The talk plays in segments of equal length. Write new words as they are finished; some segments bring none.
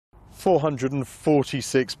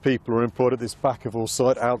446 people are employed at this Bakkavor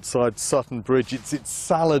site outside Sutton Bridge. It's its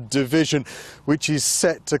salad division which is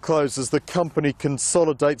set to close as the company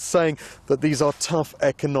consolidates, saying that these are tough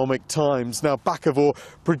economic times. Now, Bakkavor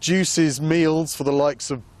produces meals for the likes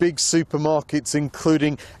of big supermarkets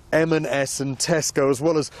including M&S and Tesco, as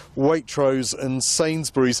well as Waitrose and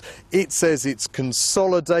Sainsbury's. It says it's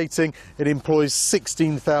consolidating. It employs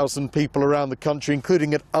 16,000 people around the country,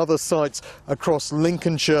 including at other sites across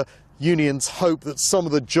Lincolnshire. Unions hope that some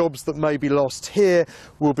of the jobs that may be lost here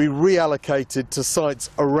will be reallocated to sites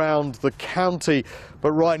around the county.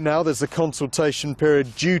 But right now there's a consultation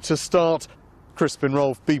period due to start. Crispin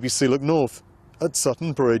Rolfe, BBC Look North at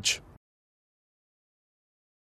Sutton Bridge.